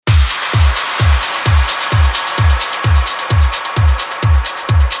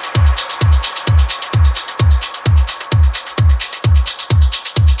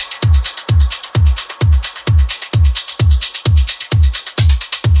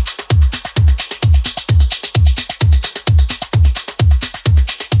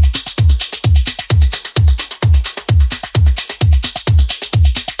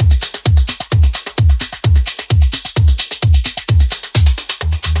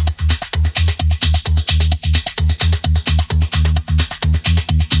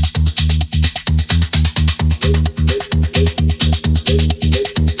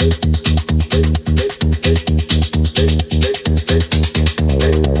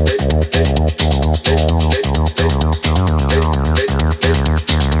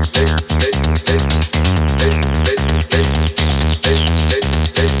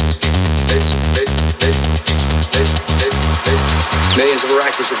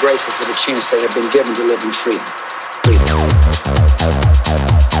grateful for the chance they have been given to live in freedom. Freedom. Freedom.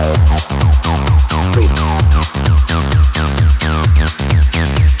 Freedom.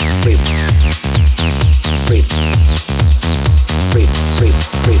 Freedom. Freedom. Freedom.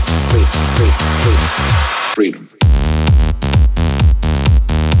 Freedom. Freedom. Freedom. Freedom.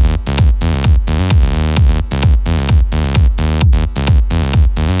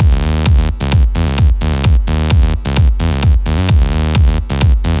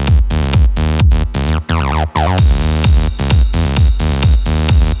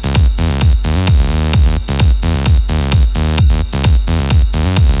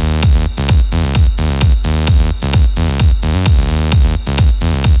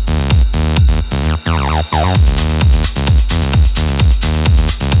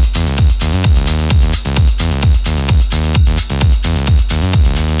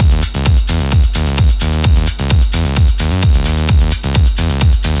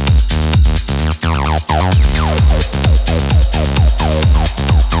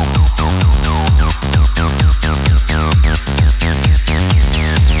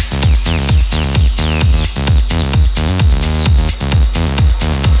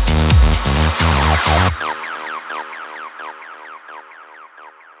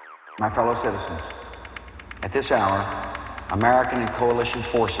 My fellow citizens, at this hour, American and coalition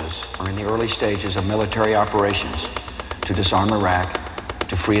forces are in the early stages of military operations to disarm Iraq,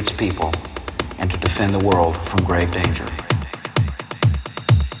 to free its people, and to defend the world from grave danger.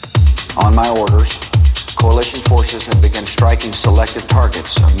 On my orders, coalition forces have begun striking selected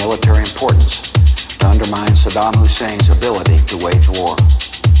targets of military importance to undermine Saddam Hussein's ability to wage war.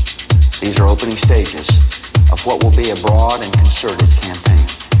 These are opening stages of what will be a broad and concerted campaign.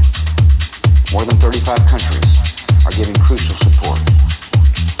 More than 35 countries are giving crucial support,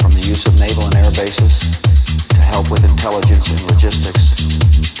 from the use of naval and air bases to help with intelligence and logistics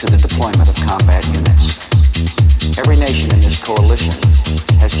to the deployment of combat units. Every nation in this coalition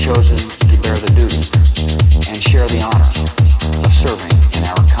has chosen to bear the duty and share the honor of serving in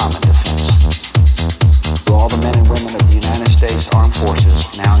our common defense. To all the men and women of the United States Armed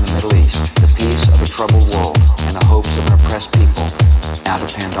Forces now in the Middle East, the peace of a troubled world and the hopes of an oppressed people now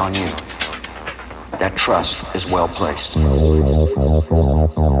depend on you. That trust is well placed.